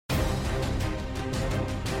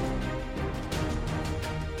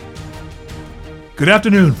Good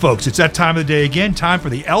afternoon, folks. It's that time of the day again. Time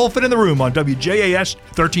for the Elephant in the Room on WJAS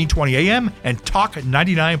 1320 AM and Talk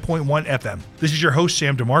 99.1 FM. This is your host,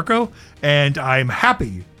 Sam DeMarco, and I'm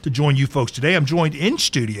happy to join you folks today. I'm joined in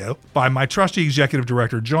studio by my trusty executive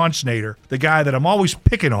director, John Snyder, the guy that I'm always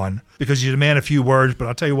picking on because he's a man of few words. But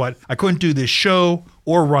I'll tell you what, I couldn't do this show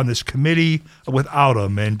or run this committee without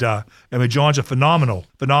him. And John's a phenomenal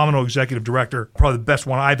executive director, probably the best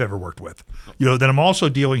one I've ever worked with. Then I'm also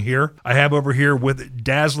dealing here. I have over here with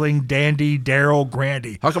dazzling dandy Daryl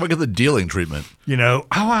Grandy. How come I get the dealing treatment?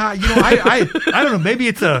 I don't know. Maybe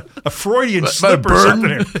it's a Freudian slip or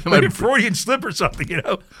something. Maybe a Freudian slip or something.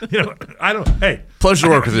 I don't. Hey, pleasure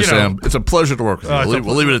to work with you, Sam. It's a pleasure to work with you.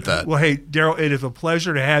 We'll leave it at that. Well, hey, Daryl, it is a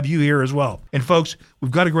pleasure to have you here as well. And folks,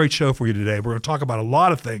 we've got a great show for you today. We're going to talk about a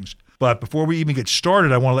lot of things. But before we even get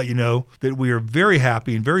started, I want to let you know that we are very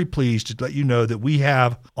happy and very pleased to let you know that we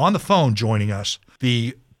have on the phone joining us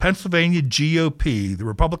the Pennsylvania GOP, the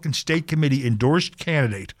Republican State Committee endorsed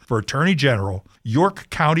candidate for Attorney General, York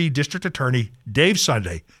County District Attorney Dave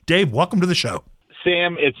Sunday. Dave, welcome to the show.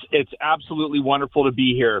 Sam, it's absolutely wonderful to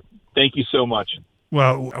be here. Thank you so much.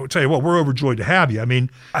 Well, I would tell you what, we're overjoyed to have you. I mean,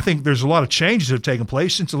 I think there's a lot of changes that have taken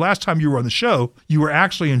place. Since the last time you were on the show, you were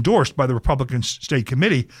actually endorsed by the Republican State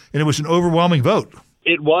Committee, and it was an overwhelming vote.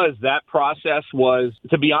 It was. That process was,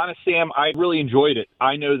 to be honest, Sam, I really enjoyed it.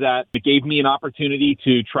 I know that it gave me an opportunity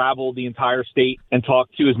to travel the entire state and talk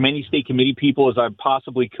to as many state committee people as I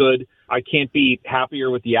possibly could. I can't be happier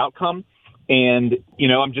with the outcome. And,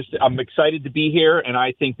 I'm excited to be here, and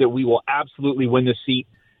I think that we will absolutely win this seat.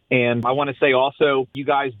 And I want to say also, you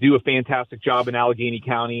guys do a fantastic job in Allegheny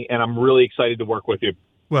County, and I'm really excited to work with you.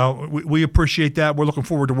 Well, we appreciate that. We're looking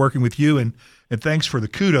forward to working with you, and thanks for the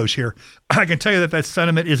kudos here. I can tell you that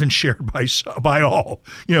sentiment isn't shared by all.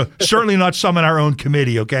 Certainly not some in our own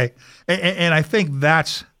committee. Okay, and I think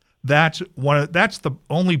that's the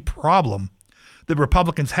only problem that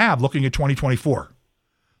Republicans have looking at 2024.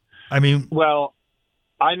 I mean, well,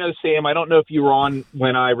 I know, Sam, I don't know if you were on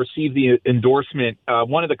when I received the endorsement.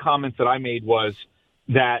 One of the comments that I made was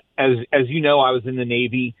that, as you know, I was in the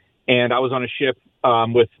Navy, and I was on a ship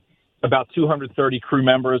with about 230 crew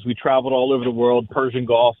members. We traveled all over the world, Persian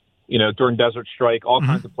Gulf, during Desert Strike, all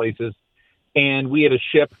kinds of places. And we had a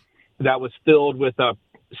ship that was filled with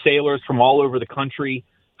sailors from all over the country,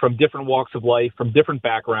 from different walks of life, from different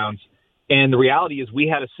backgrounds. And the reality is we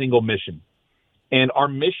had a single mission. And our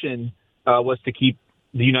mission was to keep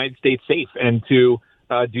the United States safe and to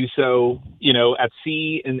do so, at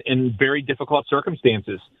sea in very difficult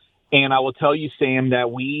circumstances. And I will tell you, Sam,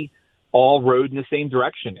 that we all rowed in the same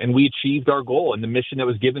direction, and we achieved our goal and the mission that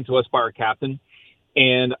was given to us by our captain.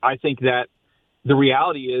 And I think that the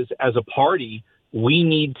reality is, as a party, we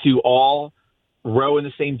need to all row in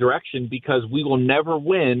the same direction because we will never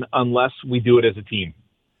win unless we do it as a team.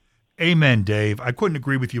 Amen, Dave. I couldn't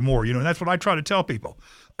agree with you more. And that's what I try to tell people.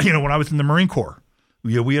 When I was in the Marine Corps,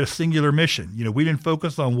 we had a singular mission. We didn't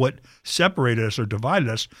focus on what separated us or divided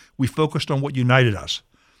us. We focused on what united us.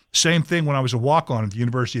 Same thing when I was a walk-on at the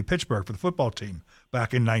University of Pittsburgh for the football team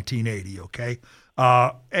back in 1980, okay?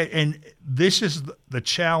 And this is the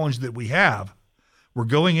challenge that we have. We're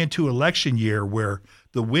going into election year where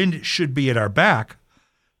the wind should be at our back,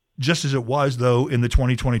 just as it was, though, in the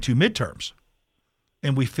 2022 midterms.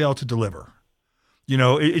 And we failed to deliver.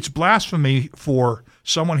 It's blasphemy for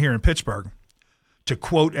someone here in Pittsburgh to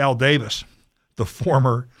quote Al Davis, the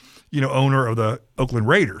former owner of the Oakland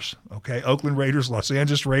Raiders, okay? Oakland Raiders, Los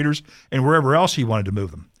Angeles Raiders, and wherever else he wanted to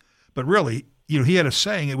move them. But really, he had a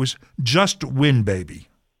saying, it was just win, baby.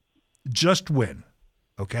 Just win,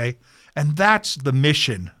 okay? And that's the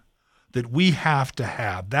mission that we have to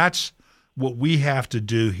have. That's what we have to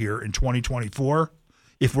do here in 2024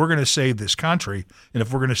 if we're going to save this country and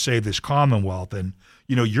if we're going to save this Commonwealth. And,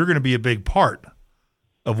 you're going to be a big part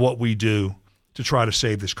of what we do to try to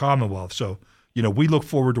save this Commonwealth. So, we look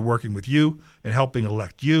forward to working with you and helping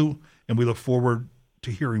elect you, and we look forward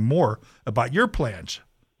to hearing more about your plans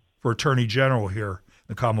for Attorney General here in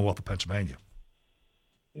the Commonwealth of Pennsylvania.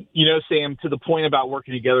 Sam, to the point about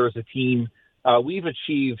working together as a team, we've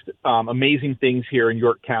achieved amazing things here in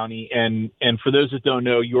York County. And for those that don't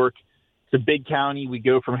know, York, it's a big county. We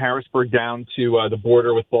go from Harrisburg down to the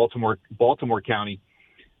border with Baltimore County.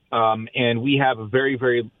 And we have a very,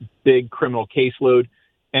 very big criminal caseload.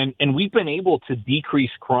 And we've been able to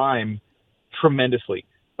decrease crime tremendously,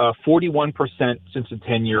 41% since a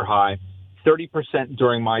 10-year high, 30%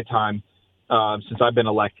 during my time since I've been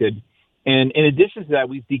elected. And in addition to that,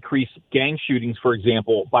 we've decreased gang shootings, for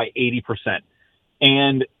example, by 80%.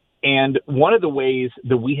 And one of the ways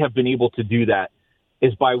that we have been able to do that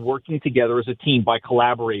is by working together as a team, by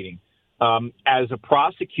collaborating. As a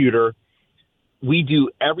prosecutor, we do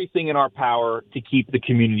everything in our power to keep the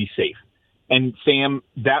community safe. And Sam,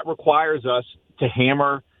 that requires us to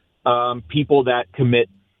hammer people that commit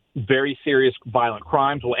very serious violent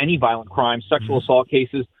crimes, or any violent crimes, sexual assault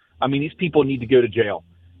cases. I mean, these people need to go to jail,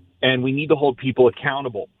 and we need to hold people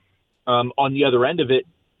accountable. On the other end of it,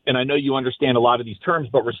 and I know you understand a lot of these terms,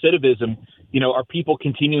 but recidivism, are people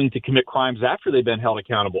continuing to commit crimes after they've been held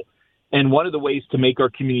accountable? And one of the ways to make our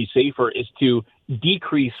community safer is to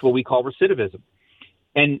decrease what we call recidivism.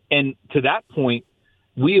 And to that point,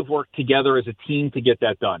 we have worked together as a team to get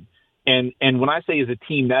that done. And when I say as a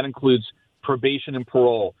team, that includes probation and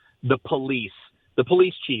parole, the police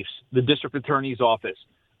chiefs, the district attorney's office,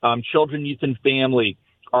 children, youth, and family,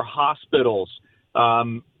 our hospitals,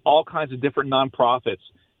 all kinds of different nonprofits.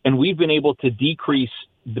 And we've been able to decrease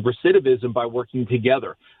the recidivism by working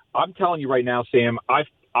together. I'm telling you right now, Sam,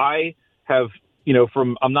 I have,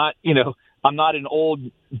 I'm not an old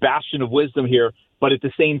bastion of wisdom here, but at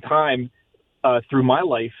the same time, through my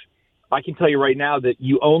life, I can tell you right now that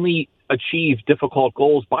you only achieve difficult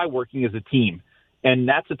goals by working as a team. And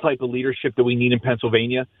that's the type of leadership that we need in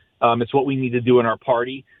Pennsylvania. It's what we need to do in our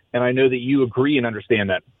party. And I know that you agree and understand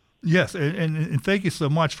that. Yes, and thank you so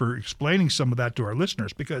much for explaining some of that to our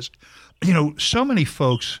listeners, because, so many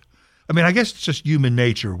folks, I guess it's just human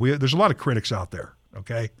nature. There's a lot of critics out there,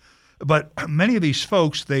 okay? But many of these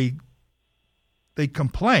folks, they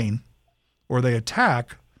complain or they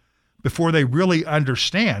attack before they really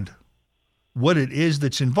understand what it is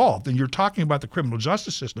that's involved. And you're talking about the criminal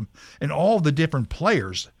justice system and all the different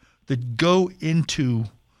players that go into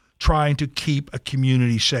trying to keep a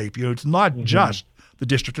community safe. It's not just the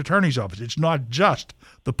district attorney's office. It's not just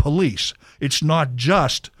the police. It's not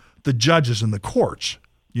just the judges and the courts,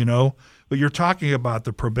 but you're talking about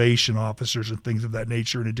the probation officers and things of that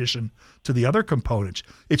nature in addition to the other components.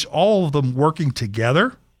 It's all of them working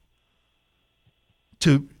together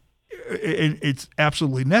it's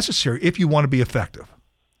absolutely necessary if you want to be effective.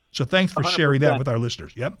 So thanks for 100%. Sharing that with our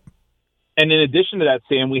listeners. Yep. And in addition to that,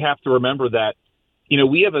 Sam, we have to remember that,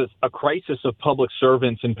 we have a crisis of public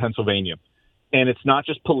servants in Pennsylvania. And it's not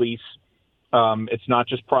just police. It's not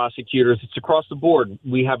just prosecutors. It's across the board.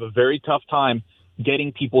 We have a very tough time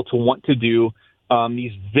getting people to want to do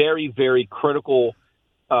these very, very critical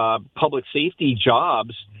public safety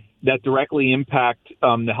jobs that directly impact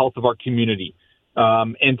the health of our community.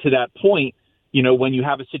 And to that point, when you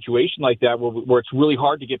have a situation like that where it's really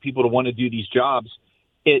hard to get people to want to do these jobs,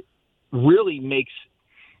 it really makes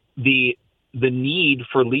the need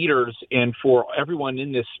for leaders and for everyone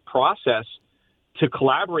in this process to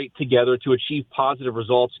collaborate together to achieve positive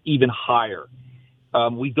results even higher.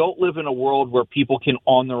 We don't live in a world where people can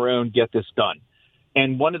on their own get this done.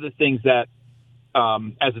 And one of the things that,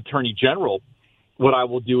 as Attorney General, what I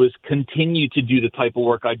will do is continue to do the type of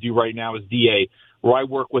work I do right now as DA, where I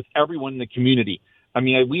work with everyone in the community.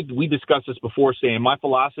 We discussed this before, Sam. My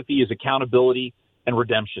philosophy is accountability and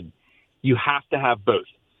redemption. You have to have both.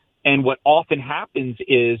 And what often happens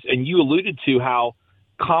is, and you alluded to how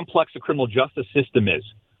complex the criminal justice system is.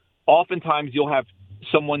 Oftentimes you'll have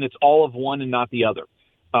someone that's all of one and not the other.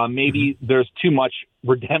 Maybe there's too much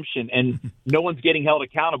redemption and no one's getting held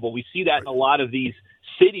accountable. We see that in a lot of these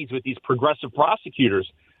cities with these progressive prosecutors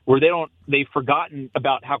where they've forgotten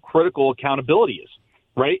about how critical accountability is,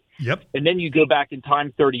 right? Yep. And then you go back in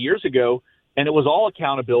time 30 years ago and it was all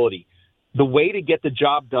accountability. The way to get the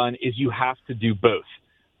job done is you have to do both.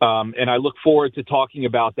 And I look forward to talking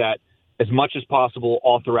about that as much as possible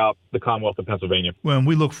all throughout the Commonwealth of Pennsylvania. Well, and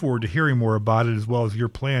we look forward to hearing more about it, as well as your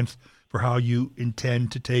plans for how you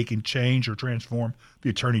intend to take and change or transform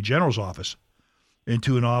the Attorney General's office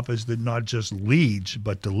into an office that not just leads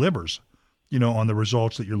but delivers, on the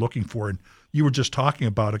results that you're looking for. And you were just talking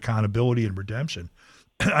about accountability and redemption.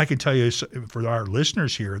 I can tell you, for our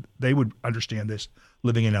listeners here, they would understand this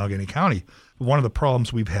living in Allegheny County. But one of the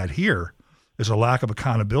problems we've had here is a lack of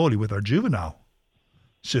accountability with our juvenile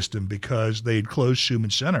system, because they'd closed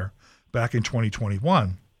Schumann Center back in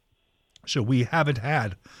 2021. So we haven't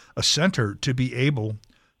had a center to be able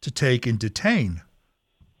to take and detain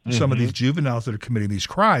some of these juveniles that are committing these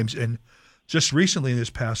crimes. And just recently in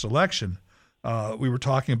this past election, we were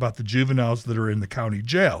talking about the juveniles that are in the county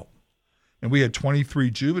jail. And we had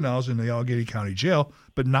 23 juveniles in the Allegheny County Jail,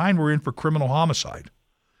 but 9 were in for criminal homicide.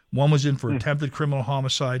 One was in for attempted criminal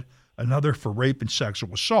homicide, another for rape and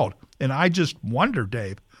sexual assault. And I just wonder,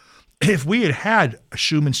 Dave, if we had had a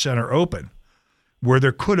Schumann Center open where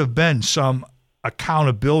there could have been some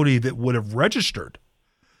accountability that would have registered,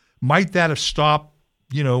 might that have stopped,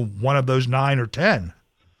 one of those 9 or 10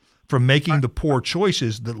 from making the poor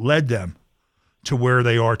choices that led them to where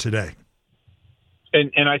they are today?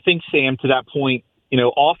 And I think, Sam, to that point,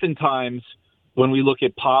 oftentimes when we look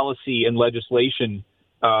at policy and legislation,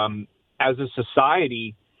 as a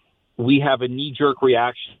society, we have a knee-jerk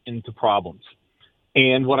reaction to problems.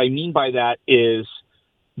 And what I mean by that is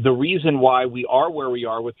the reason why we are where we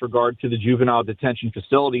are with regard to the juvenile detention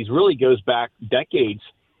facilities really goes back decades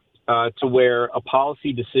to where a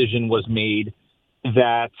policy decision was made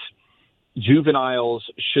that juveniles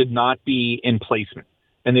should not be in placement.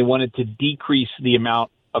 And they wanted to decrease the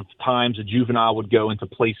amount of times a juvenile would go into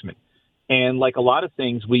placement. And like a lot of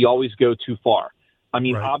things, we always go too far. I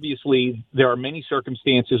mean, Right. Obviously, there are many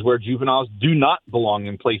circumstances where juveniles do not belong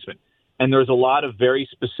in placement. And there's a lot of very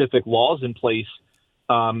specific laws in place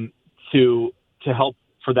to help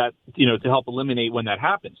for that, to help eliminate when that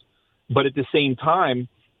happens. But at the same time,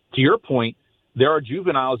 to your point, there are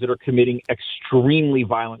juveniles that are committing extremely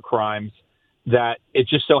violent crimes that it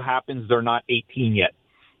just so happens they're not 18 yet.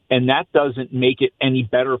 And that doesn't make it any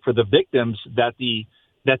better for the victims that the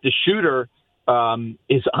shooter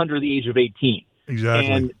is under the age of 18.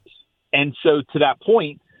 Exactly. And so to that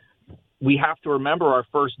point, we have to remember our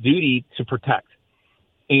first duty to protect.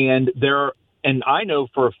 And I know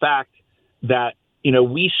for a fact that,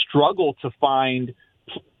 we struggle to find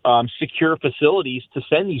secure facilities to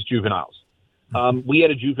send these juveniles. We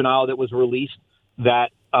had a juvenile that was released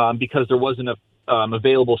that because there wasn't a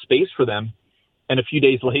available space for them. And a few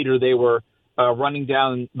days later, they were running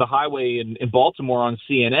down the highway in Baltimore on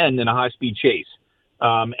CNN in a high-speed chase.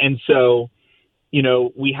 And so,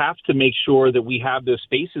 we have to make sure that we have those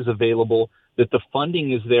spaces available, that the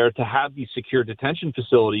funding is there to have these secure detention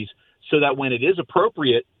facilities so that when it is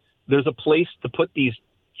appropriate, there's a place to put these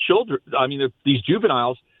these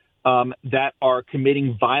juveniles that are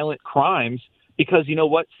committing violent crimes because you know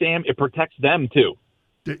what, Sam, it protects them too.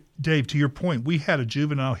 Dave, to your point, we had a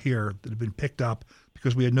juvenile here that had been picked up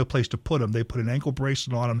because we had no place to put him. They put an ankle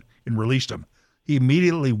bracelet on him and released him. He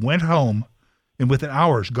immediately went home and within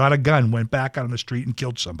hours got a gun, went back out on the street and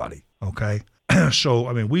killed somebody. Okay. So,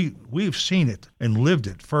 I mean, we've seen it and lived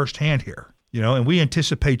it firsthand here, and we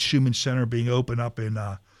anticipate Schumann Center being open up in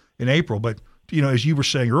April. But, as you were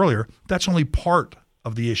saying earlier, that's only part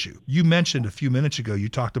of the issue. You mentioned a few minutes ago, you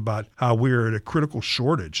talked about how we're at a critical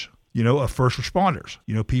shortage of first responders,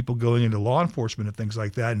 people going into law enforcement and things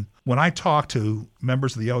like that. And when I talk to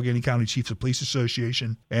members of the Allegheny County Chiefs of Police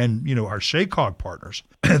Association and, our SHACOG partners,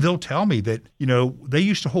 they'll tell me that, they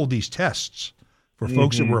used to hold these tests for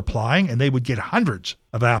folks that were applying and they would get hundreds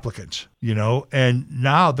of applicants, and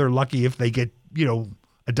now they're lucky if they get,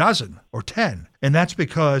 a dozen or 10. And that's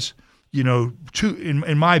because,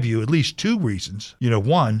 in my view, at least two reasons.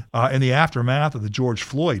 One, in the aftermath of the George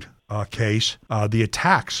Floyd case, the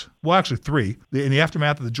attacks, well, actually three. In the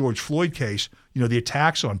aftermath of the George Floyd case, the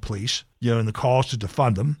attacks on police, and the calls to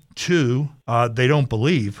defund them. Two, they don't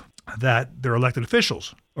believe that their elected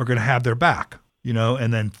officials are going to have their back,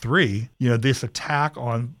 and then three, this attack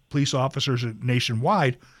on police officers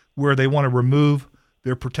nationwide where they want to remove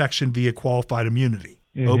their protection via qualified immunity,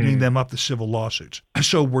 opening them up to civil lawsuits.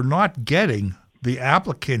 So we're not getting the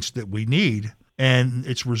applicants that we need, and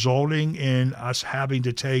it's resulting in us having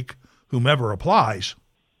to take whomever applies,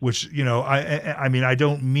 which, I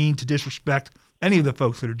don't mean to disrespect any of the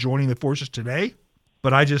folks that are joining the forces today,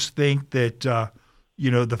 but I just think that,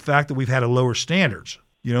 the fact that we've had a lower standards,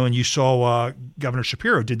 and you saw Governor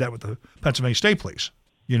Shapiro did that with the Pennsylvania State Police,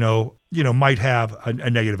 might have a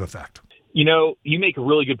negative effect. You make a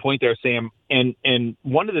really good point there, Sam. And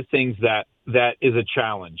one of the things that is a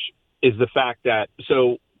challenge is the fact that,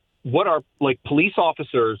 police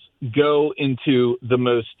officers go into the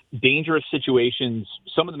most dangerous situations,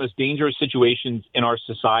 some of the most dangerous situations in our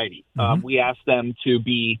society. We ask them to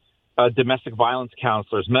be domestic violence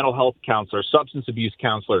counselors, mental health counselors, substance abuse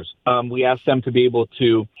counselors. We ask them to be able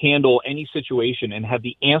to handle any situation and have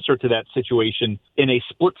the answer to that situation in a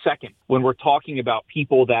split second when we're talking about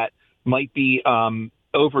people that might be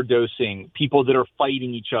overdosing, people that are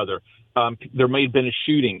fighting each other. There may have been a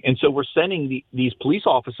shooting. And so we're sending these police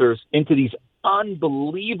officers into these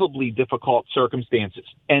unbelievably difficult circumstances.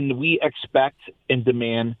 And we expect and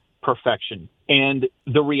demand perfection. And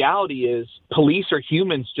the reality is police are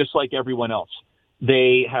humans just like everyone else.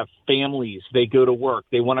 They have families. They go to work.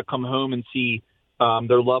 They want to come home and see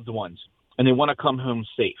their loved ones. And they want to come home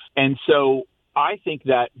safe. And so I think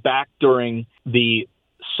that back during the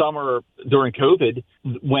summer during COVID,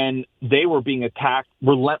 when they were being attacked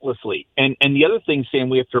relentlessly. And the other thing, Sam,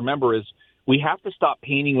 we have to remember is we have to stop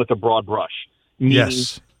painting with a broad brush. Meaning,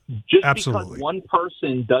 yes, just absolutely. Because one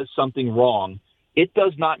person does something wrong, it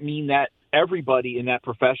does not mean that everybody in that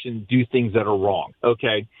profession do things that are wrong.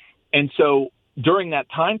 Okay. And so during that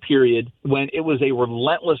time period when it was a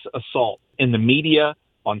relentless assault in the media,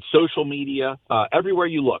 on social media, everywhere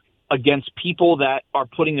you look, against people that are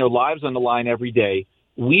putting their lives on the line every day,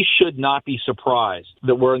 we should not be surprised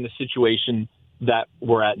that we're in the situation that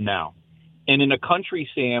we're at now. And in a country,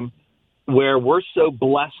 Sam, where we're so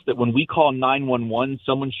blessed that when we call 911,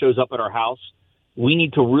 someone shows up at our house, we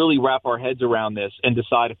need to really wrap our heads around this and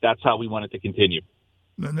decide if that's how we want it to continue.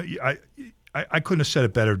 No, I couldn't have said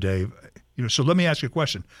it better, Dave. So let me ask you a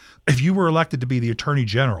question. If you were elected to be the Attorney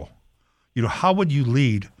General, how would you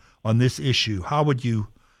lead on this issue? How would you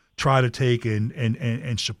try to take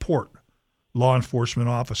and support law enforcement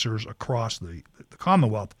officers across the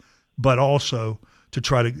Commonwealth, but also to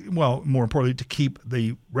try to, well, more importantly, to keep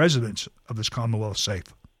the residents of this Commonwealth safe?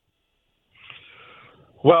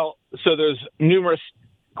 Well, so there's numerous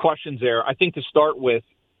questions there. I think to start with,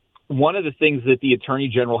 one of the things that the Attorney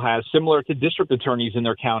General has, similar to district attorneys in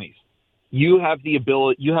their counties, you have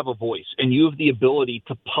a voice, and you have the ability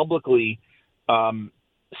to publicly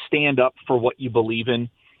stand up for what you believe in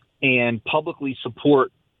and publicly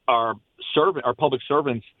support our public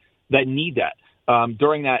servants that need that.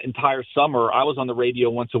 During that entire summer, I was on the radio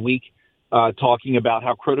once a week talking about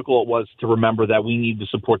how critical it was to remember that we need to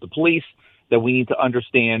support the police, that we need to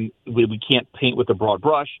understand we can't paint with a broad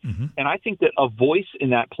brush. Mm-hmm. And I think that a voice in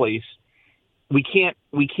that place, we can't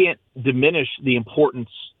diminish the importance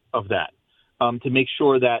of that, to make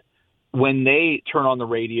sure that when they turn on the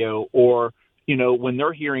radio or, when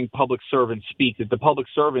they're hearing public servants speak, that the public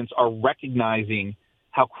servants are recognizing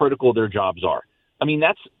how critical their jobs are. I mean,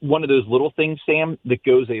 that's one of those little things, Sam, that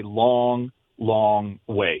goes a long, long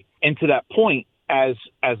way. And to that point, as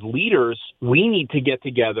leaders, we need to get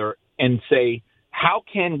together and say, how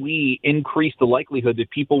can we increase the likelihood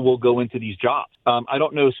that people will go into these jobs? I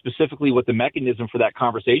don't know specifically what the mechanism for that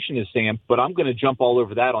conversation is, Sam, but I'm going to jump all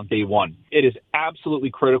over that on day one. It is absolutely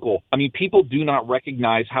critical. I mean, people do not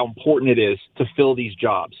recognize how important it is to fill these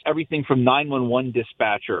jobs. Everything from 911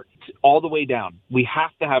 dispatcher all the way down. We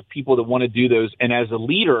have to have people that want to do those. And as a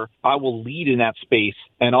leader, I will lead in that space,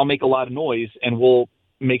 and I'll make a lot of noise, and we'll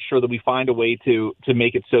make sure that we find a way to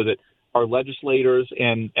make it so that our legislators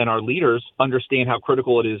and our leaders understand how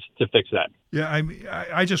critical it is to fix that. Yeah,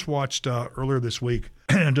 I just watched earlier this week,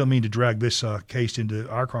 and I don't mean to drag this case into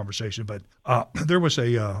our conversation, but there was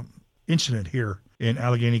a incident here in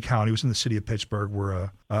Allegheny County. It was in the city of Pittsburgh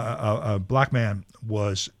where a black man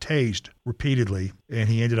was tased repeatedly, and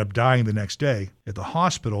he ended up dying the next day at the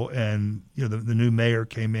hospital. And the new mayor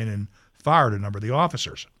came in and fired a number of the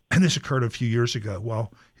officers. And this occurred a few years ago.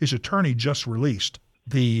 Well, his attorney just released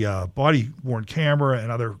the body-worn camera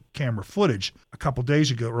and other camera footage a couple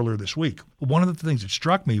days ago, earlier this week. One of the things that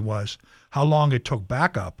struck me was how long it took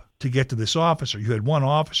backup to get to this officer. You had one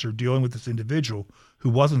officer dealing with this individual who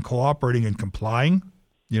wasn't cooperating and complying,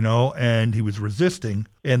 and he was resisting,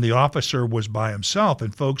 and the officer was by himself.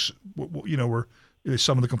 And folks, were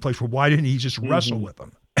some of the complaints were, why didn't he just wrestle with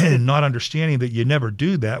him? And not understanding that you never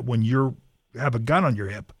do that when you have a gun on your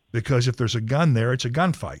hip, because if there's a gun there, it's a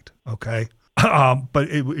gunfight, okay? But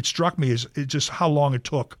it struck me as just how long it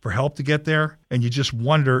took for help to get there, and you just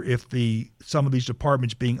wonder if some of these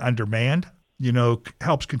departments being undermanned,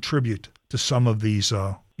 helps contribute to some of these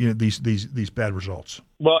these bad results.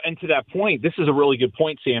 Well, and to that point, this is a really good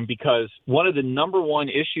point, Sam, because one of the number one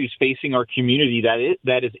issues facing our community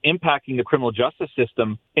that is impacting the criminal justice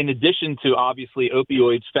system, in addition to obviously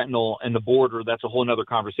opioids, fentanyl, and the border, that's a whole other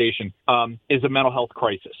conversation, is a mental health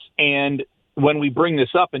crisis. And when we bring this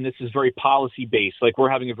up, and this is very policy-based, like we're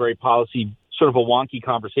having a very policy sort of a wonky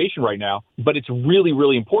conversation right now, but it's really,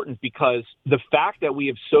 really important because the fact that we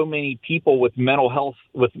have so many people with mental health,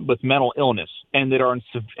 with mental illness, and that are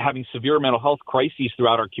having severe mental health crises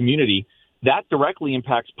throughout our community, that directly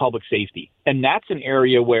impacts public safety. And that's an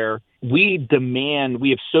area where we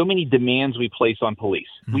have so many demands we place on police.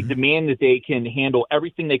 Mm-hmm. We demand that they can handle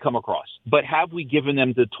everything they come across, but have we given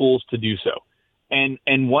them the tools to do so?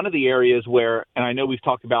 And one of the areas where, and I know we've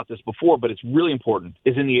talked about this before, but it's really important,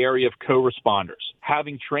 is in the area of co-responders.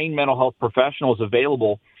 Having trained mental health professionals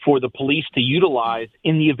available for the police to utilize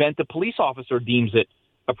in the event the police officer deems it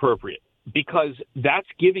appropriate, because that's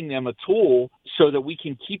giving them a tool so that we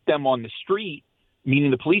can keep them on the street,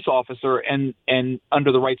 meaning the police officer, and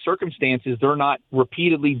under the right circumstances, they're not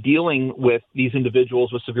repeatedly dealing with these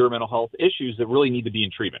individuals with severe mental health issues that really need to be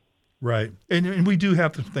in treatment. Right. And we do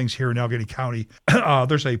have some things here in Allegheny County.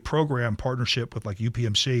 There's a program partnership with like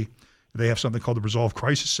UPMC They have something called the Resolve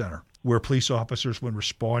Crisis Center, where police officers, when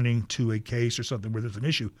responding to a case or something where there's an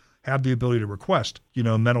issue, have the ability to request,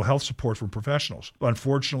 mental health support from professionals.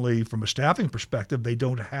 Unfortunately, from a staffing perspective, they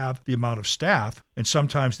don't have the amount of staff, and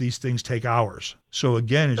sometimes these things take hours. So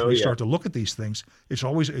again, as we start to look at these things, it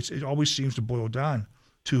always seems to boil down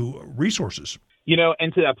to resources.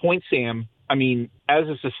 And to that point, Sam, I mean, as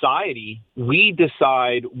a society, we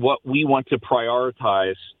decide what we want to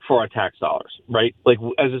prioritize for our tax dollars, right? Like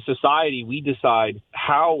as a society, we decide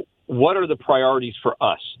what are the priorities for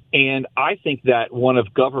us? And I think that one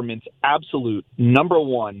of government's absolute number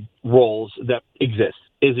one roles that exists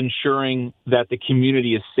is ensuring that the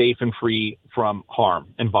community is safe and free from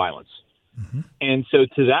harm and violence. Mm-hmm. And so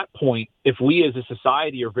to that point, if we as a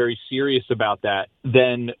society are very serious about that,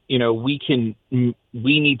 then,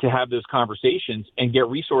 we need to have those conversations and get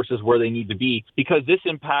resources where they need to be, because this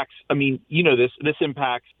impacts, this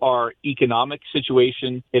impacts our economic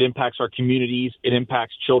situation. It impacts our communities. It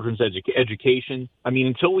impacts children's education.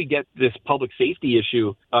 Until we get this these public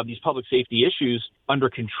safety issues under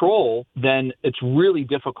control, then it's really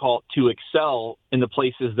difficult to excel in the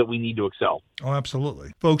places that we need to excel. Oh,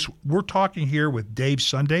 absolutely. Folks, we're talking here with Dave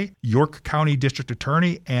Sunday, York County District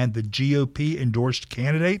Attorney and the GOP endorsed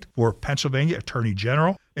candidate for Pennsylvania Attorney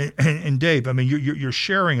General. And Dave, you're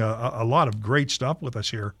sharing a lot of great stuff with us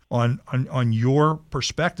here on your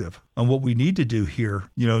perspective on what we need to do here,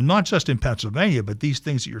 not just in Pennsylvania, but these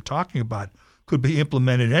things that you're talking about could be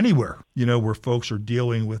implemented anywhere, where folks are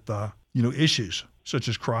dealing with, issues such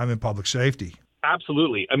as crime and public safety.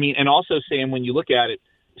 Absolutely. And also, Sam, when you look at it,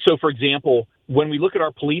 so for example, when we look at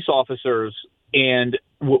our police officers and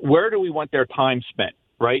where do we want their time spent,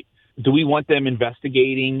 right? Do we want them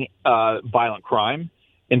investigating violent crime,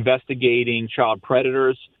 investigating child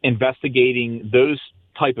predators, investigating those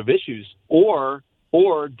type of issues, or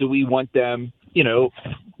do we want them,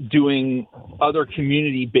 doing other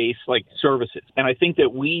community-based like services? And I think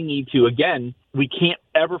that we need to, again, we can't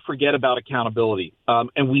ever forget about accountability,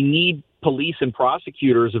 and we need police and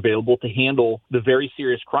prosecutors available to handle the very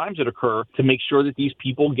serious crimes that occur, to make sure that these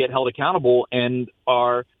people get held accountable and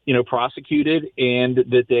are, prosecuted, and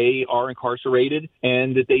that they are incarcerated,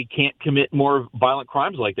 and that they can't commit more violent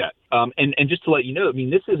crimes like that. And just to let you know,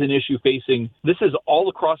 this is an issue this is all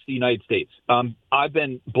across the United States. I've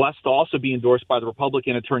been blessed to also be endorsed by the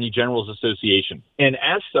Republican Attorney Generals Association. And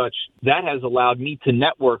as such, that has allowed me to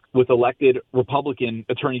network with elected Republican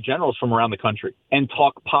attorney generals from around the country and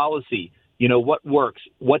talk policy. What works,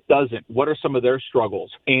 what doesn't, what are some of their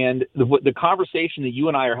struggles? And the conversation that you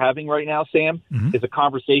and I are having right now, Sam, mm-hmm. is a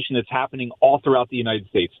conversation that's happening all throughout the United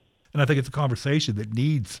States. And I think it's a conversation that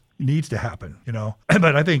needs to happen,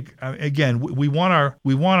 But I think, again, we want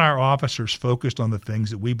our officers focused on the things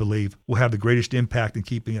that we believe will have the greatest impact in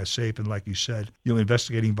keeping us safe. And like you said,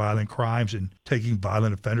 investigating violent crimes and taking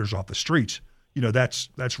violent offenders off the streets.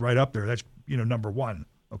 That's right up there. That's, number one.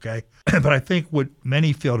 Okay. But I think what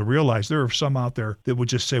many fail to realize, there are some out there that would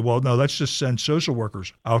just say, well, no, let's just send social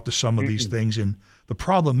workers out to some of these things. And the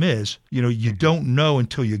problem is, you don't know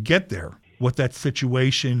until you get there what that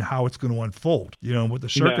situation, how it's going to unfold, what the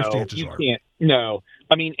circumstances are. No.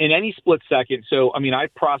 In any split second. So, I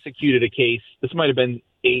prosecuted a case, this might have been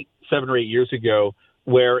 7 or 8 years ago,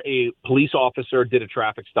 where a police officer did a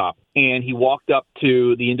traffic stop, and he walked up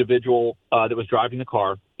to the individual that was driving the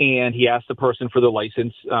car, and he asked the person for their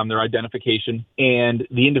license, their identification, and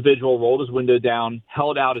the individual rolled his window down,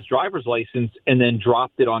 held out his driver's license, and then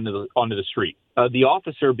dropped it onto the street. The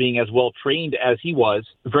officer, being as well trained as he was,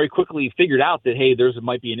 very quickly figured out that, hey, there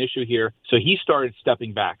might be an issue here, so he started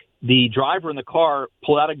stepping back. The driver in the car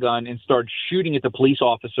pulled out a gun and started shooting at the police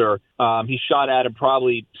officer. He shot at him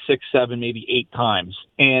probably 6, 7, maybe 8 times.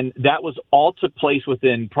 And that was all took place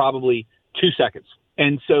within probably 2 seconds.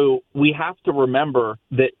 And so we have to remember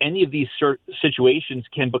that any of these situations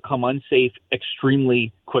can become unsafe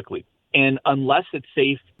extremely quickly. And unless it's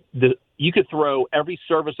safe, you could throw every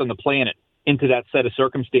service on the planet into that set of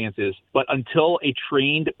circumstances. But until a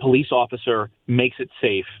trained police officer makes it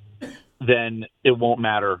safe, then it won't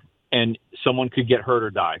matter. And someone could get hurt or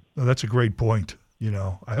die. Well, that's a great point.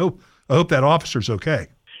 I hope that officer's okay.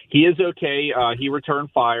 He is okay. He returned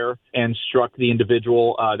fire and struck the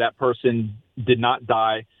individual. That person did not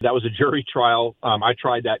die. That was a jury trial. I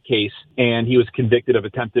tried that case, and he was convicted of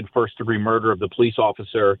attempted first-degree murder of the police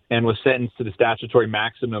officer and was sentenced to the statutory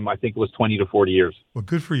maximum. I think it was 20 to 40 years. Well,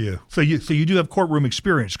 good for you. So you do have courtroom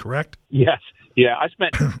experience, correct? Yes. Yeah, I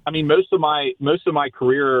spent. Most of my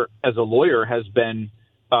career as a lawyer has been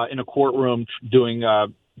in a courtroom doing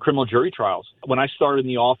criminal jury trials. When I started in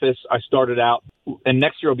the office, I started out, and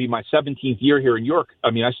next year will be my 17th year here in York. I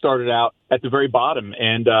mean, I started out at the very bottom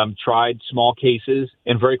and tried small cases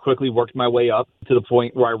and very quickly worked my way up to the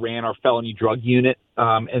point where I ran our felony drug unit,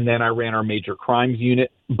 and then I ran our major crimes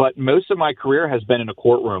unit. But most of my career has been in a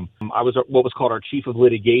courtroom. I was what was called our chief of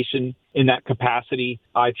litigation. In that capacity,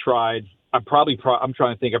 I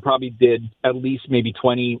probably did at least maybe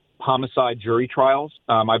 20 homicide jury trials.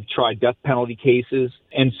 I've tried death penalty cases.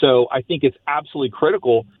 And so I think it's absolutely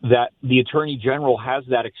critical that the Attorney General has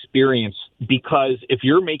that experience, because if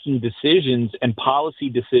you're making decisions and policy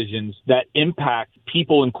decisions that impact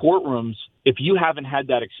people in courtrooms, if you haven't had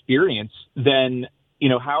that experience, then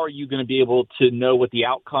how are you going to be able to know what the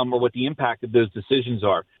outcome or what the impact of those decisions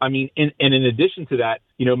are? I mean, and in addition to that,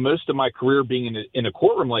 most of my career being in a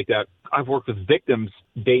courtroom like that, I've worked with victims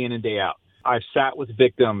day in and day out. I've sat with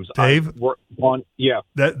victims. Dave,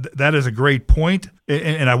 that is a great point,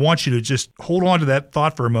 and I want you to just hold on to that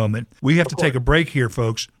thought for a moment. We have to take a break here,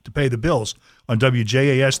 folks, to pay the bills on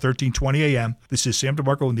WJAS 1320 AM. This is Sam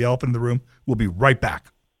DeMarco and the Elephant in the Room. We'll be right back.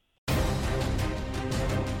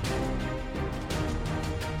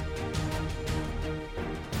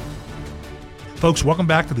 Folks, welcome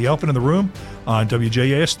back to the Elephant in the Room on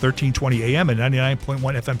WJAS 1320 AM and 99.1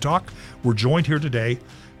 FM Talk. We're joined here today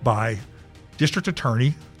by District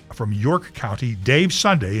Attorney from York County, Dave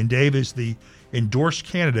Sunday. And Dave is the endorsed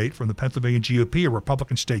candidate from the Pennsylvania GOP, a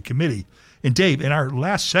Republican state committee. And Dave, in our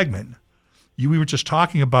last segment, we were just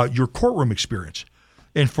talking about your courtroom experience.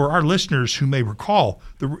 And for our listeners who may recall,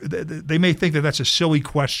 they may think that that's a silly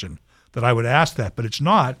question that I would ask that, but it's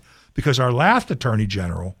not, because our last Attorney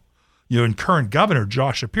General, and current Governor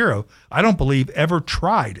Josh Shapiro, I don't believe ever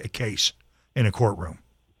tried a case in a courtroom.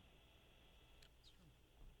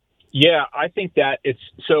 Yeah, I think that if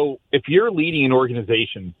you're leading an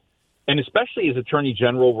organization, and especially as Attorney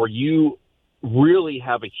General, where you really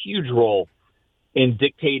have a huge role in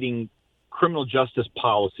dictating criminal justice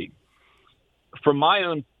policy. From my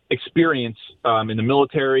own experience in the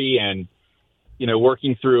military and,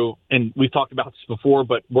 working through, and we've talked about this before,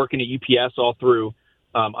 but working at UPS all through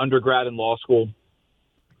undergrad and law school,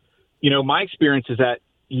 my experience is that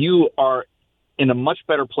you are in a much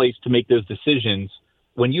better place to make those decisions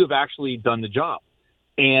when you have actually done the job.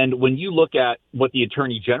 And when you look at what the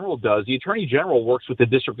Attorney General does, the Attorney General works with the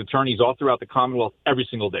district attorneys all throughout the Commonwealth every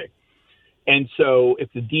single day. And so if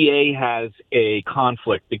the DA has a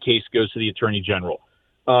conflict, the case goes to the Attorney General.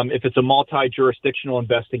 If it's a multi-jurisdictional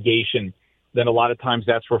investigation, then a lot of times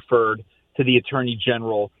that's referred to the Attorney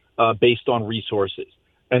General based on resources.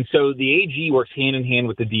 And so the AG works hand in hand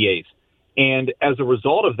with the DAs. And as a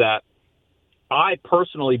result of that, I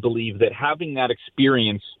personally believe that having that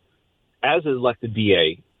experience as an elected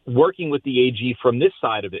DA, working with the AG from this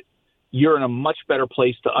side of it, you're in a much better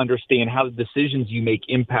place to understand how the decisions you make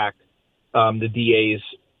impact the DAs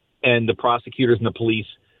and the prosecutors and the police.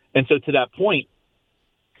 And so to that point,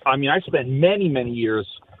 I spent many, many years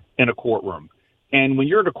in a courtroom. And when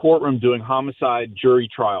you're in a courtroom doing homicide jury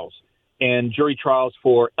trials and jury trials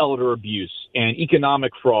for elder abuse and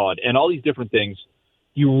economic fraud and all these different things,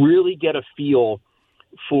 you really get a feel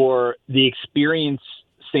for the experience,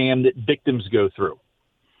 Sam, that victims go through,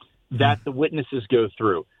 that the witnesses go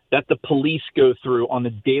through, that the police go through on a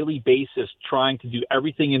daily basis, trying to do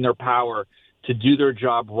everything in their power to do their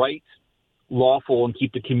job right, lawful, and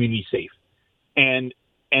keep the community safe. And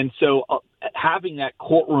so having that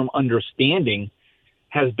courtroom understanding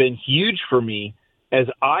has been huge for me as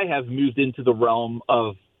I have moved into the realm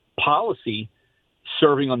of policy,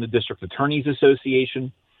 serving on the District Attorneys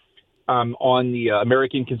Association, on the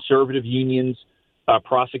American Conservative Union's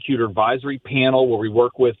prosecutor advisory panel, where we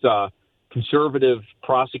work with conservative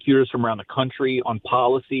prosecutors from around the country on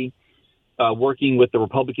policy, working with the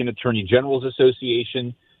Republican Attorney Generals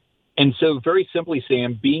Association. And so very simply,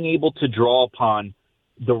 Sam, being able to draw upon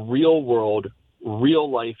the real world, real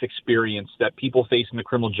life experience that people face in the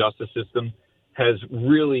criminal justice system has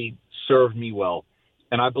really served me well.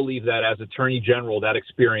 And I believe that as Attorney General, that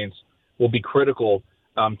experience will be critical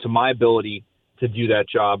to my ability to do that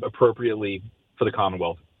job appropriately for the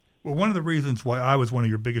Commonwealth. Well, one of the reasons why I was one of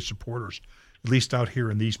your biggest supporters, at least out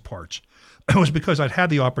here in these parts, was because I'd had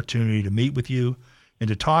the opportunity to meet with you and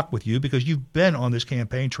to talk with you, because you've been on this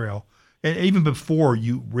campaign trail, and even before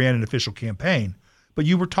you ran an official campaign, but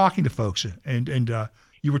you were talking to folks and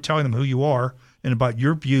you were telling them who you are and about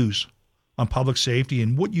your views on public safety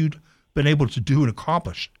and what you'd been able to do and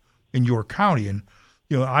accomplish in your county. And,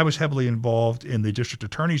 I was heavily involved in the district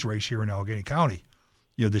attorney's race here in Allegheny County,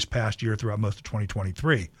 this past year throughout most of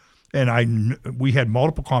 2023. And we had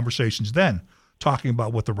multiple conversations then talking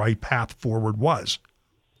about what the right path forward was.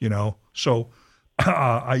 So,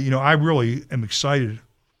 I really am excited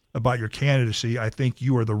about your candidacy. I think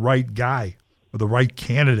you are the right guy or the right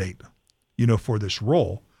candidate, for this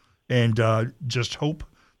role. And just hope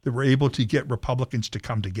that we're able to get Republicans to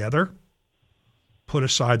come together, put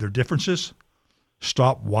aside their differences,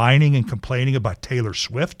 stop whining and complaining about Taylor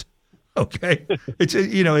Swift. Okay.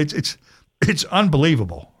 It's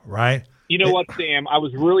unbelievable, right? You know what, Sam? I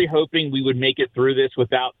was really hoping we would make it through this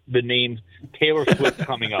without the name Taylor Swift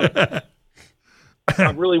coming up.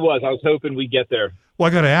 I really was. I was hoping we'd get there. Well,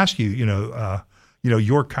 I got to ask you,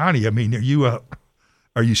 York County, I mean,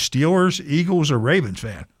 are you Steelers, Eagles, or Ravens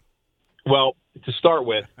fan? Well, to start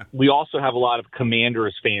with, we also have a lot of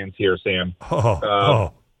Commanders fans here, Sam.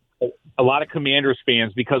 A lot of Commanders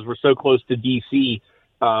fans because we're so close to D.C.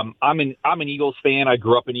 I'm an Eagles fan. I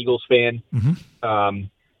grew up an Eagles fan. Mm-hmm.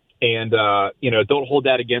 Don't hold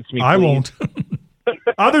that against me, please. I won't.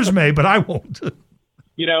 Others may, but I won't.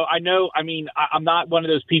 I know. I mean, I'm not one of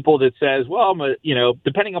those people that says, well,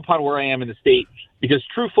 depending upon where I am in the state, because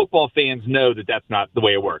true football fans know that that's not the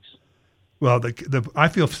way it works. Well, I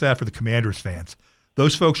feel sad for the Commanders fans.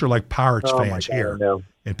 Those folks are like Pirates fans here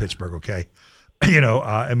in Pittsburgh, okay?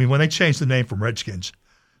 When they changed the name from Redskins,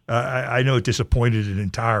 I know it disappointed an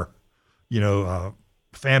entire,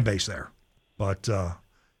 fan base there. But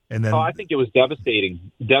and then I think it was devastating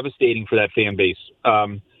for that fan base.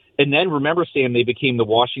 And then remember, Sam, they became the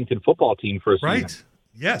Washington football team for a season. Right?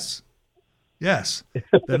 Yes.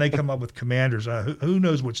 Then they come up with Commanders. Who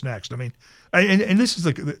knows what's next? I mean, and this is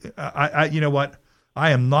you know what?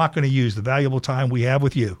 I am not going to use the valuable time we have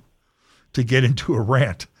with you to get into a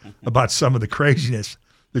rant about some of the craziness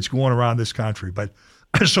that's going around this country. But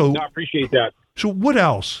I appreciate that. So what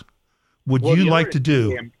else would you like to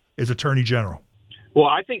do as Attorney General? Well,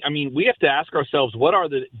 we have to ask ourselves, what are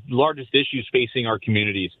the largest issues facing our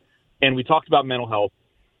communities? And we talked about mental health.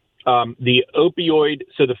 The opioid,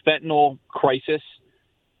 so the fentanyl crisis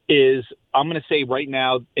is, I'm going to say right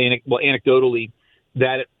now, anecdotally,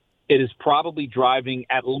 that it is probably driving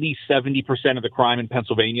at least 70% of the crime in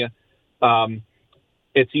Pennsylvania. Crime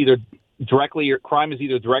is either directly or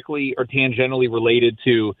tangentially related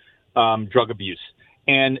to drug abuse.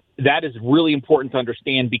 And that is really important to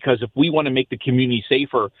understand, because if we want to make the community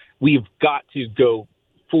safer, we've got to go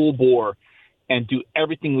full bore and do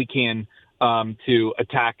everything we can to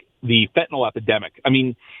attack the fentanyl epidemic. I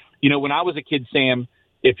mean, when I was a kid, Sam,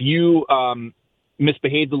 if you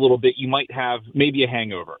misbehaved a little bit, you might have maybe a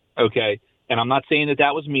hangover, okay? And I'm not saying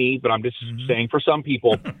that was me, but I'm just saying for some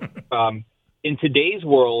people. In today's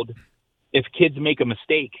world, if kids make a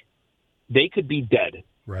mistake, they could be dead.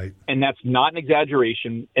 Right. And that's not an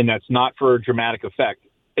exaggeration, and that's not for dramatic effect.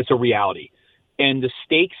 It's a reality. And the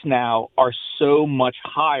stakes now are so much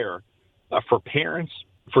higher for parents,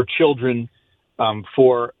 for children,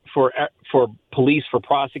 for police, for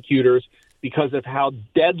prosecutors, because of how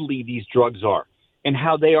deadly these drugs are and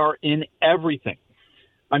how they are in everything.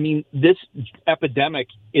 I mean, this epidemic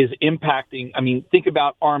is impacting. I mean, think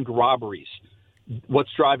about armed robberies. What's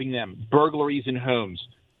driving them? Burglaries in homes,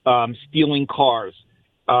 stealing cars.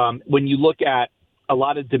 When you look at a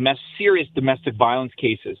lot of serious domestic violence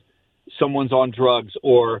cases, someone's on drugs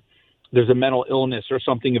or there's a mental illness or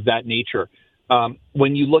something of that nature.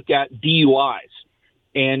 When you look at DUIs,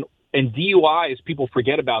 and DUIs, people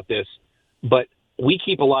forget about this, but we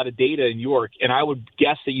keep a lot of data in York, and I would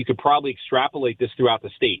guess that you could probably extrapolate this throughout the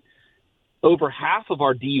state. Over half of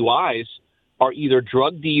our DUIs are either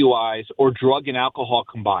drug DUIs or drug and alcohol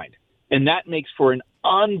combined. And that makes for an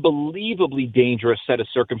unbelievably dangerous set of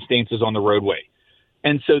circumstances on the roadway.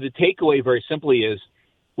 And so the takeaway very simply is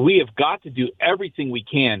we have got to do everything we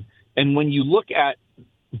can. And when you look at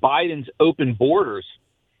Biden's open borders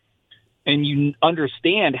and you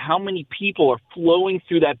understand how many people are flowing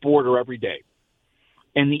through that border every day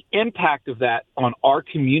and the impact of that on our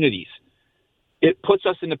communities, it puts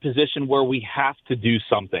us in a position where we have to do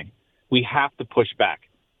something. We have to push back.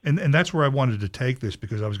 And that's where I wanted to take this,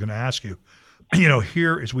 because I was going to ask you,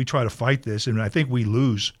 here as we try to fight this, and I think we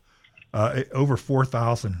lose over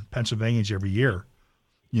 4,000 Pennsylvanians every year,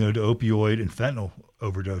 to opioid and fentanyl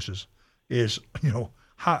overdoses, is,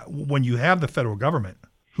 when you have the federal government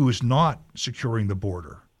who is not securing the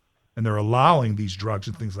border and they're allowing these drugs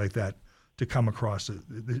and things like that to come across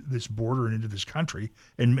this border and into this country,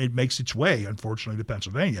 and it makes its way, unfortunately, to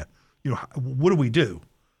Pennsylvania. What do we do?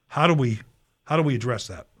 How do we address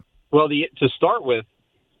that? Well, to start with,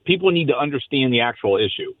 people need to understand the actual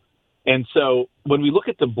issue. And so when we look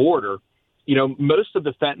at the border, most of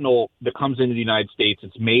the fentanyl that comes into the United States,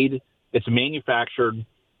 it's manufactured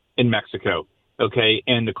in Mexico, okay?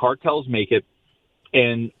 And the cartels make it,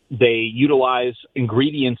 and they utilize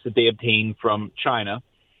ingredients that they obtain from China.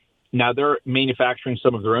 Now, they're manufacturing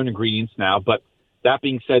some of their own ingredients now, but that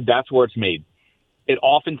being said, that's where it's made. It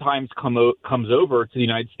oftentimes comes over to the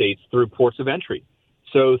United States through ports of entry.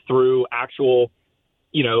 So through actual,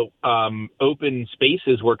 open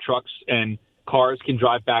spaces where trucks and cars can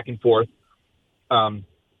drive back and forth. And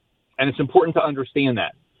it's important to understand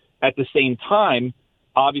that. At the same time,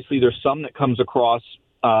 obviously, there's some that comes across,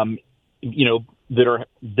 that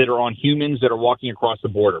are on humans that are walking across the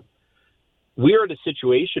border. We're at a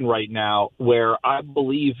situation right now where I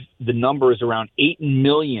believe the number is around 8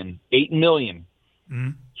 million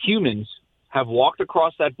humans have walked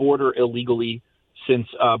across that border illegally since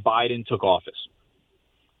Biden took office.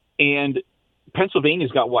 And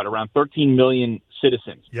Pennsylvania's got around 13 million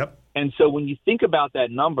citizens. Yep. And so when you think about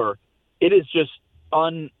that number, it is just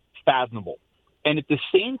unfathomable. And at the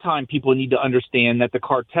same time, people need to understand that the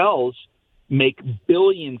cartels make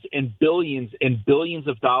billions and billions and billions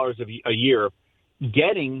of dollars a year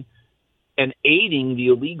getting and aiding the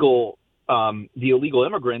illegal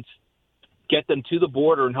immigrants, get them to the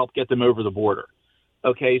border and help get them over the border.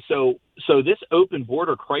 Okay, so this open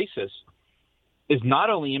border crisis is not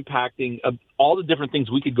only impacting all the different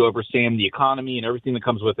things we could go over, Sam, the economy and everything that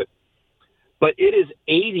comes with it, but it is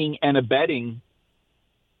aiding and abetting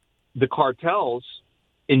the cartels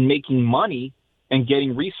in making money and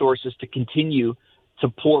getting resources to continue to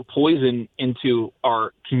pour poison into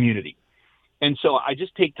our community. And so I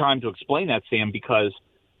just take time to explain that, Sam, because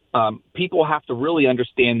people have to really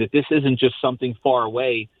understand that this isn't just something far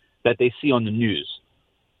away that they see on the news.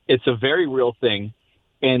 It's a very real thing.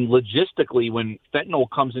 And logistically, when fentanyl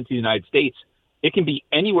comes into the United States, it can be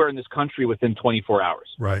anywhere in this country within 24 hours.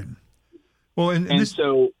 Right. Well, and this,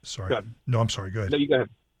 so... Sorry. No, I'm sorry. Go ahead. No, you go ahead.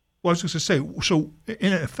 Well, I was just going to say, so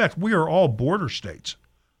in effect, we are all border states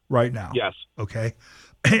right now. Yes. Okay.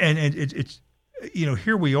 And it's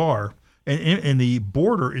here we are, and the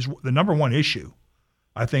border is the number one issue,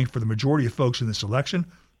 I think, for the majority of folks in this election,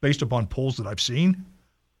 based upon polls that I've seen.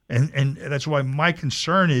 And that's why my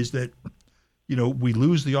concern is that, we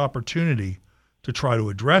lose the opportunity to try to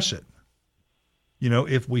address it,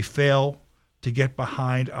 if we fail to get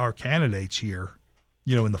behind our candidates here,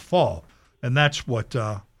 in the fall. And that's what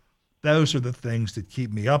those are the things that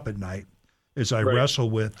keep me up at night as I wrestle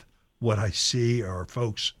with what I see are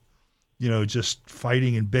folks, just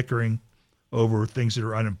fighting and bickering over things that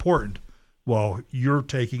are unimportant while you're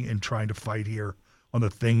taking and trying to fight here on the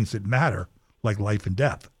things that matter, like life and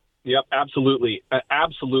death. Yep, absolutely.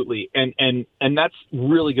 Absolutely. And that's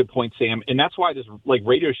really good point, Sam. And that's why this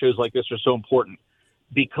radio shows like this are so important,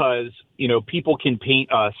 because, people can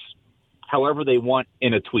paint us however they want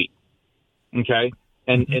in a tweet. Okay.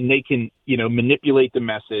 And they can, manipulate the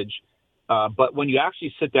message. But when you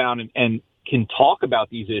actually sit down and can talk about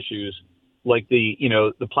these issues, like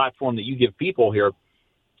the platform that you give people here,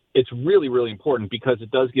 it's really, really important, because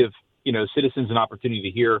it does give, citizens an opportunity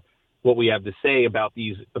to hear what we have to say about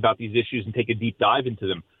these issues and take a deep dive into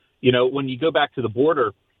them. When you go back to the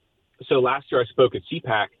border, so last year I spoke at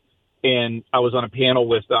CPAC, and I was on a panel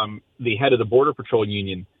with the head of the Border Patrol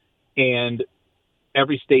Union, and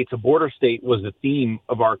every state's a border state was the theme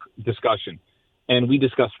of our discussion. And we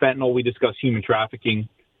discussed fentanyl, we discussed human trafficking.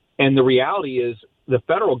 And the reality is the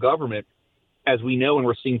federal government, as we know and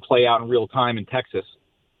we're seeing play out in real time in Texas,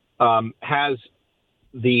 has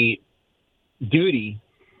the duty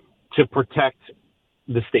to protect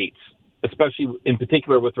the states, especially in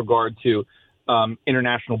particular with regard to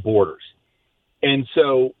international borders. And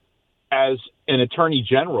so as an attorney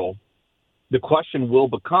general, the question will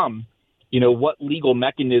become, what legal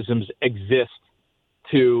mechanisms exist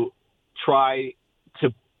to try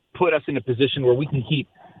to put us in a position where we can keep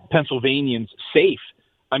Pennsylvanians safe.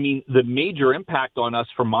 I mean, the major impact on us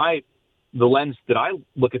from the lens that I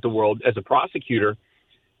look at the world as a prosecutor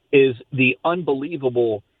is the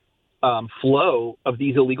unbelievable flow of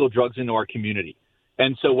these illegal drugs into our community.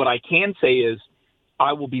 And so what I can say is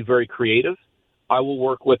I will be very creative. I will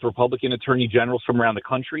work with Republican attorney generals from around the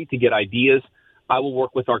country to get ideas. I will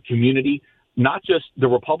work with our community, not just the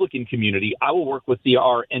Republican community. I will work with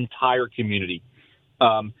our entire community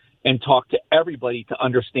and talk to everybody to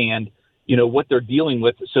understand, what they're dealing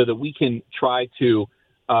with, so that we can try to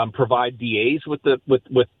provide DAs with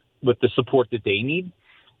the support that they need,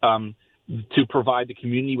 to provide the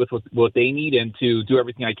community with what they need, and to do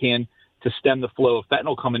everything I can to stem the flow of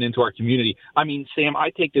fentanyl coming into our community. I mean, Sam,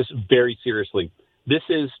 I take this very seriously. This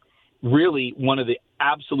is really one of the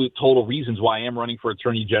absolute total reasons why I am running for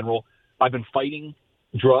attorney general. I've been fighting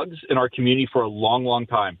drugs in our community for a long, long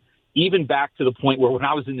time, even back to the point where when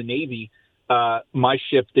I was in the Navy, my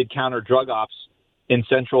ship did counter drug ops in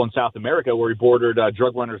Central and South America where we boarded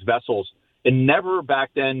drug runners' vessels. And never back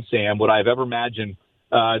then, Sam, would I have ever imagined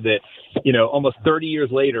that, almost 30 years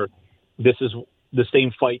later, this is the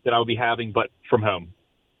same fight that I would be having, but from home.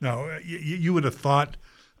 No, you would have thought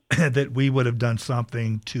that we would have done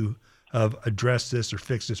something to have addressed this or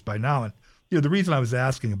fixed this by now. And, the reason I was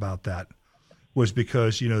asking about that was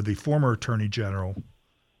because, the former Attorney General,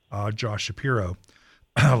 Josh Shapiro,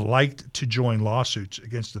 liked to join lawsuits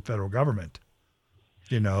against the federal government,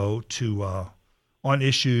 on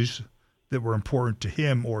issues that were important to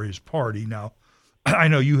him or his party. Now, I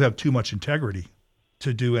know you have too much integrity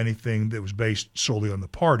to do anything that was based solely on the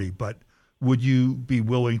party, but would you be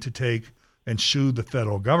willing to take and sue the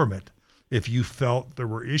federal government if you felt there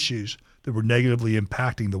were issues that were negatively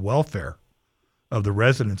impacting the welfare of the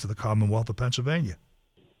residents of the Commonwealth of Pennsylvania?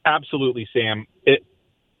 Absolutely, Sam.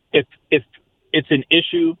 If it's an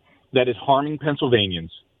issue that is harming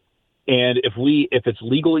Pennsylvanians, and if it's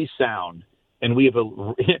legally sound and we have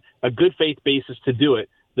a good faith basis to do it,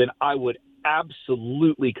 then I would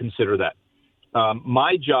absolutely consider that.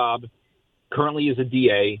 My job currently is a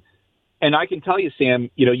DA, and I can tell you, Sam,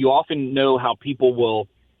 you often know how people will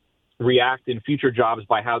react in future jobs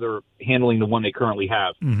by how they're handling the one they currently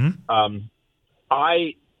have. Mm-hmm.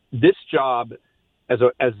 This job as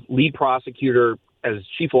lead prosecutor, as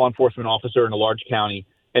chief law enforcement officer in a large county,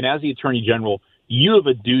 and as the attorney general, you have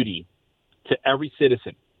a duty to every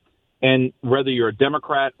citizen. And whether you're a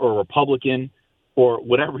Democrat or a Republican or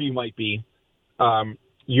whatever you might be,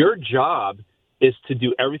 your job is to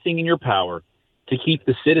do everything in your power to keep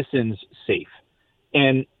the citizens safe.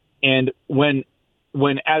 And when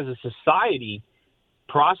as a society,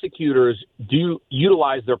 prosecutors do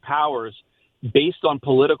utilize their powers based on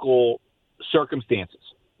political circumstances,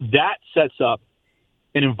 that sets up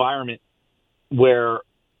an environment where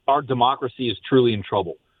our democracy is truly in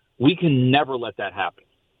trouble. We can never let that happen.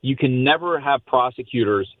 You can never have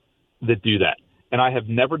prosecutors that do that. And I have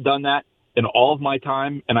never done that in all of my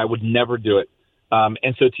time, and I would never do it.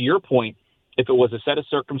 And so to your point, if it was a set of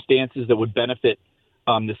circumstances that would benefit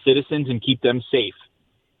the citizens and keep them safe,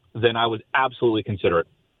 then I would absolutely consider it.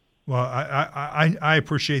 Well, I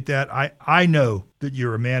appreciate that. I know that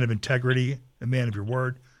you're a man of integrity, a man of your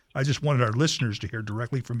word. I just wanted our listeners to hear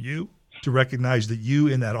directly from you, to recognize that you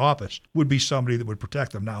in that office would be somebody that would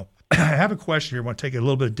protect them. Now, I have a question here. I want to take it a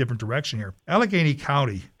little bit of a different direction here. Allegheny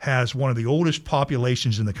County has one of the oldest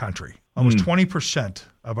populations in the country. Almost 20%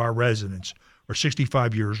 of our residents are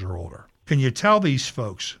 65 years or older. Can you tell these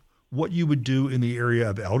folks what you would do in the area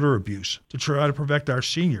of elder abuse to try to protect our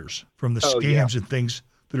seniors from the scams and things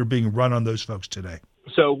that are being run on those folks today?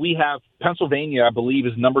 So we have Pennsylvania, I believe,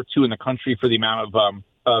 is number 2 in the country for the amount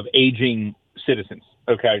of aging citizens.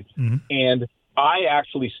 Okay. Mm-hmm. And I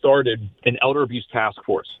actually started an elder abuse task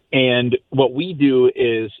force. And what we do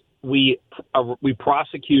is we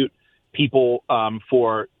prosecute people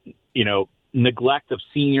for, neglect of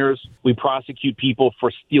seniors. We prosecute people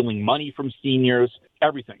for stealing money from seniors,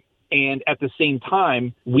 everything. And at the same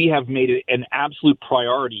time, we have made it an absolute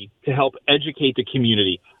priority to help educate the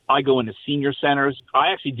community. I go into senior centers.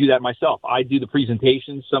 I actually do that myself. I do the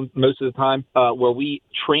presentations most of the time where we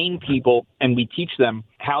train people and we teach them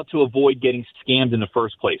how to avoid getting scammed in the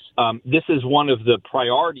first place. This is one of the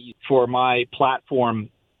priorities for my platform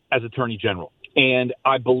as Attorney General. And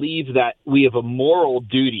I believe that we have a moral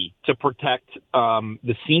duty to protect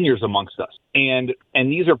the seniors amongst us. And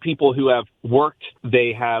these are people who have worked,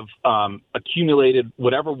 they have accumulated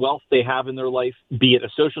whatever wealth they have in their life, be it a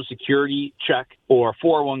Social Security check or a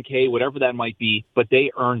 401k, whatever that might be, but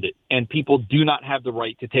they earned it. And people do not have the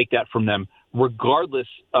right to take that from them, regardless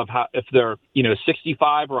of if they're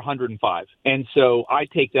 65 or 105. And so I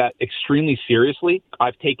take that extremely seriously.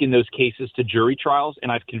 I've taken those cases to jury trials,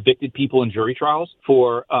 and I've convicted people in jury trials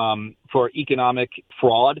for economic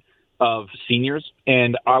fraud of seniors,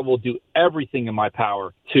 and I will do everything in my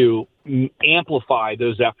power to amplify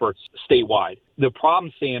those efforts statewide. The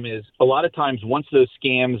problem, Sam, is a lot of times once those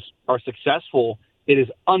scams are successful, it is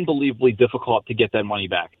unbelievably difficult to get that money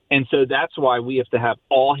back. And so that's why we have to have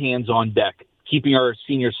all hands on deck, keeping our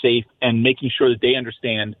seniors safe and making sure that they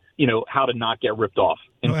understand, how to not get ripped off.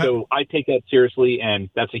 And so I take that seriously,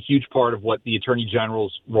 and that's a huge part of what the Attorney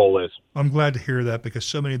General's role is. I'm glad to hear that, because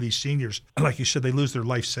so many of these seniors, like you said, they lose their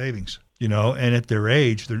life savings, and at their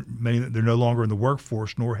age, they're no longer in the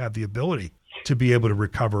workforce nor have the ability to be able to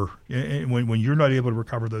recover. And when you're not able to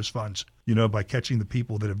recover those funds, by catching the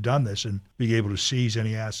people that have done this and being able to seize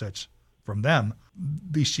any assets from them,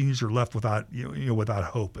 these seniors are left without, without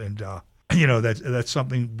hope. And, that's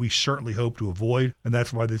something we certainly hope to avoid. And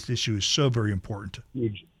that's why this issue is so very important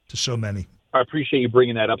to so many. I appreciate you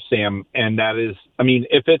bringing that up, Sam. And that is,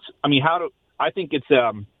 I think it's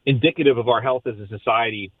indicative of our health as a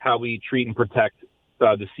society, how we treat and protect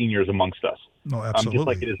the seniors amongst us. No, absolutely. Just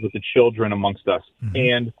like it is with the children amongst us. Mm-hmm.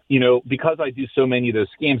 And, because I do so many of those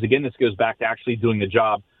scams, again, this goes back to actually doing the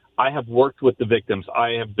job. I have worked with the victims. I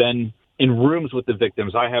have been in rooms with the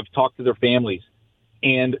victims. I have talked to their families.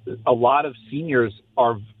 And a lot of seniors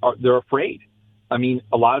they're afraid. I mean,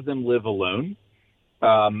 a lot of them live alone.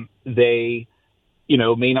 They,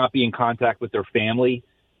 may not be in contact with their family.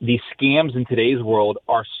 These scams in today's world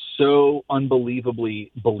are so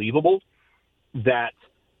unbelievably believable that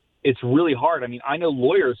it's really hard. I mean, I know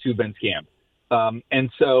lawyers who've been scammed. And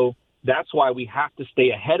so that's why we have to stay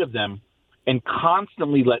ahead of them and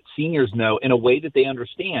constantly let seniors know in a way that they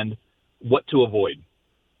understand what to avoid.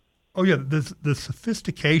 Oh, yeah. The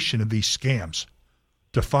sophistication of these scams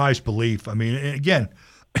defies belief. I mean, again,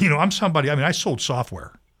 I'm somebody, I sold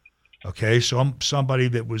software. Okay. So I'm somebody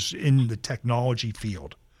that was in the technology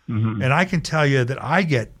field. Mm-hmm. And I can tell you that I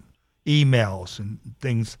get emails and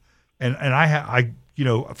things, and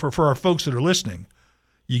for our folks that are listening,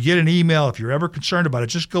 you get an email. If you're ever concerned about it,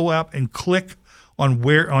 just go out and click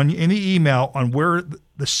on any email on where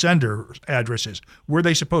the sender address is, where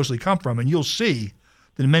they supposedly come from. And you'll see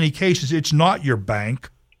that in many cases, it's not your bank.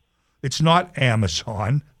 It's not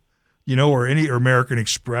Amazon, or or American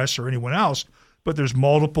Express or anyone else, but there's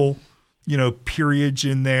multiple, periods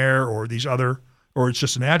in there or or it's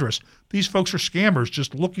just an address. These folks are scammers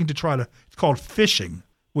just looking to it's called phishing.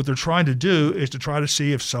 What they're trying to do is to try to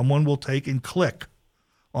see if someone will take and click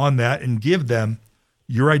on that and give them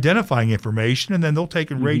your identifying information, and then they'll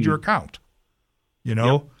take and raid your account,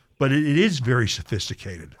 Yep. But it is very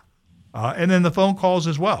sophisticated. And then the phone calls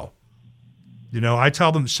as well. I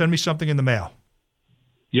tell them, send me something in the mail.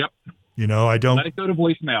 Yep. I don't. Let it go to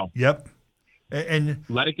voicemail. Yep. And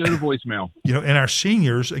let it go to voicemail. And our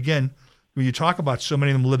seniors, again, when you talk about so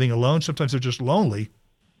many of them living alone, sometimes they're just lonely.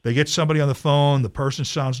 They get somebody on the phone, the person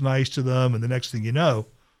sounds nice to them, and the next thing you know,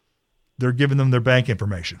 they're giving them their bank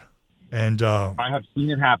information. And I have seen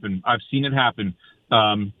it happen. That's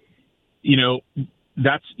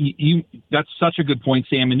such a good point,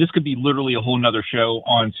 Sam. And this could be literally a whole nother show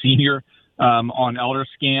on senior, on elder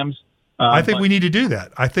scams. I think we need to do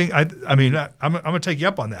that. I'm going to take you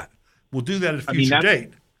up on that. We'll do that at a future date.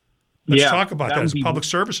 Let's talk about that as a public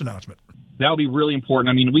service announcement. That would be really important.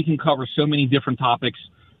 I mean, we can cover so many different topics.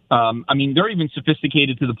 They're even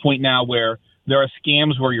sophisticated to the point now where there are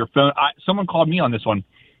scams where your phone. Someone called me on this one,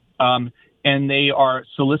 and they are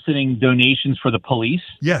soliciting donations for the police.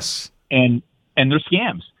 Yes, and they're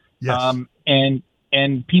scams. Yes,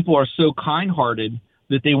 and people are so kind-hearted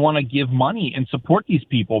that they want to give money and support these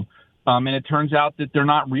people, and it turns out that they're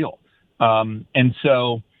not real. And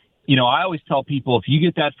so, I always tell people, if you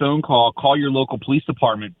get that phone call, call your local police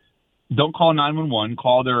department. Don't call 911.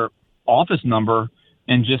 Call their office number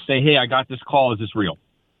and just say, "Hey, I got this call. Is this real?"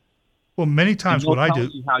 Well, many times what I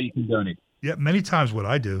do, how you can donate. Yeah, many times what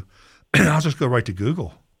I do, I'll just go right to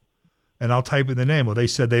Google, and I'll type in the name. Well, they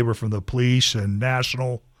said they were from the police and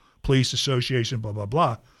National Police Association, blah blah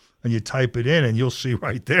blah, and you type it in, and you'll see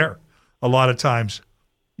right there. A lot of times,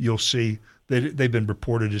 you'll see that they've been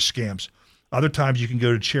reported as scams. Other times, you can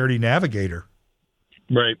go to Charity Navigator.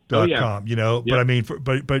 Right. .com,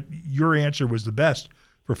 Yep. But your answer was the best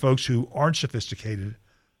for folks who aren't sophisticated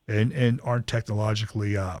and aren't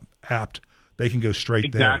technologically apt. They can go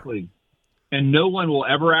straight there. Exactly. And no one will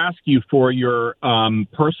ever ask you for your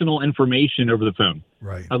personal information over the phone.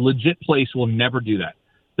 Right. A legit place will never do that.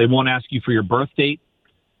 They won't ask you for your birth date,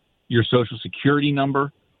 your social security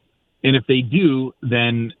number. And if they do,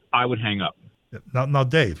 then I would hang up. Now,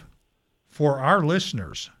 Dave, for our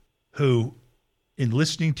listeners who, in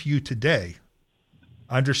listening to you today,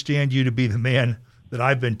 understand you to be the man that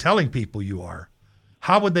I've been telling people you are,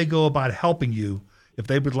 how would they go about helping you if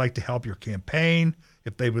they would like to help your campaign,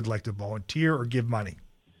 if they would like to volunteer or give money?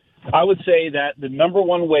 I would say that the number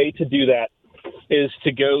one way to do that is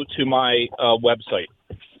to go to my website.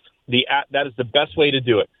 That is the best way to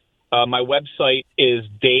do it. My website is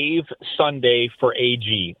Dave Sunday for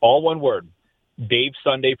AG, all one word,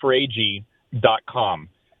 DaveSundayForAG.com.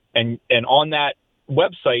 And on that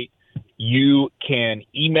website, you can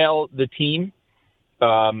email the team.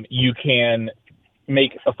 You can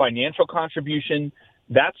make a financial contribution.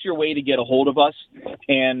 That's your way to get a hold of us.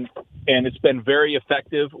 And it's been very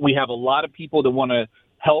effective. We have a lot of people that want to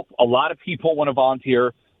help. A lot of people want to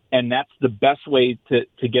volunteer. And that's the best way to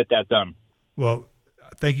get that done. Well,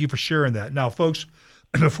 thank you for sharing that. Now, folks,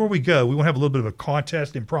 before we go, we want to have a little bit of a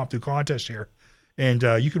contest, impromptu contest here. And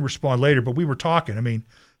you can respond later. But we were talking.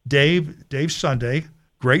 Dave Sunday,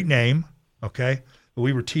 great name. okay? But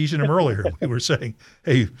we were teasing him earlier. We were saying,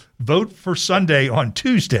 hey, vote for Sunday on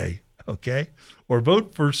Tuesday, okay? Or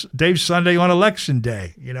vote for Dave Sunday on Election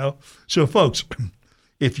Day, So, folks,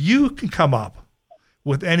 if you can come up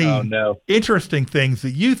with any interesting things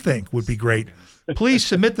that you think would be great, please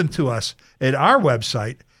submit them to us at our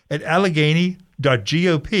website at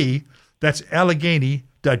Allegheny.gop. That's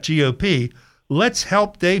Allegheny.gop. Let's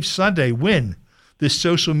help Dave Sunday win this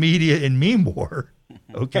social media and meme war,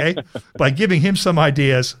 okay, by giving him some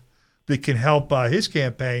ideas that can help his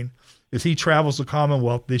campaign as he travels the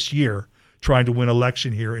Commonwealth this year trying to win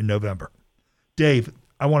election here in November. Dave,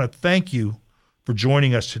 I want to thank you for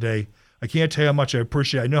joining us today. I can't tell you how much I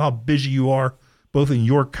appreciate it. I know how busy you are, both in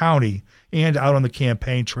York County and out on the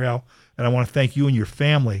campaign trail, and I want to thank you and your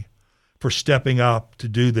family for stepping up to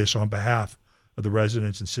do this on behalf of the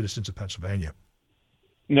residents and citizens of Pennsylvania.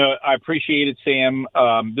 No, I appreciate it, Sam.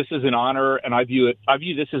 This is an honor, and I view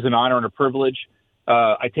this as an honor and a privilege.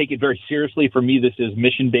 I take it very seriously. For me, this is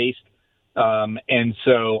mission-based, and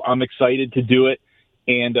so I'm excited to do it,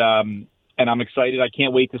 and I'm excited. I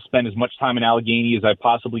can't wait to spend as much time in Allegheny as I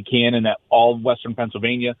possibly can in all of Western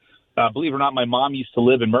Pennsylvania. Believe it or not, my mom used to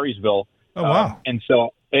live in Murraysville. Oh, wow. And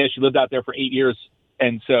so she lived out there for 8 years,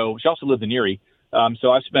 and so she also lived in Erie.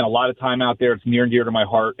 So I've spent a lot of time out there. It's near and dear to my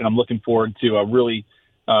heart, and I'm looking forward to really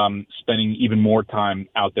spending even more time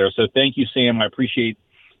out there. So thank you, Sam. I appreciate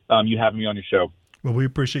you having me on your show. Well, we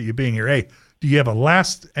appreciate you being here. Hey, do you have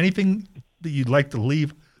anything that you'd like to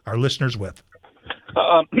leave our listeners with?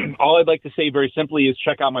 All I'd like to say very simply is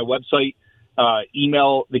check out my website,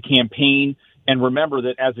 email the campaign, and remember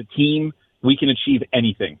that as a team, we can achieve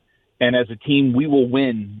anything. And as a team, we will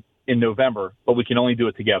win in November, but we can only do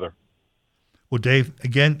it together. Well, Dave,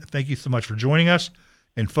 again, thank you so much for joining us.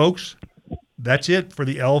 And folks, that's it for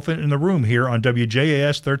the Elephant in the Room here on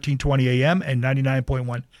WJAS 1320 AM and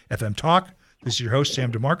 99.1 FM Talk. This is your host,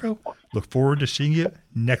 Sam DeMarco. Look forward to seeing you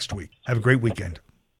next week. Have a great weekend.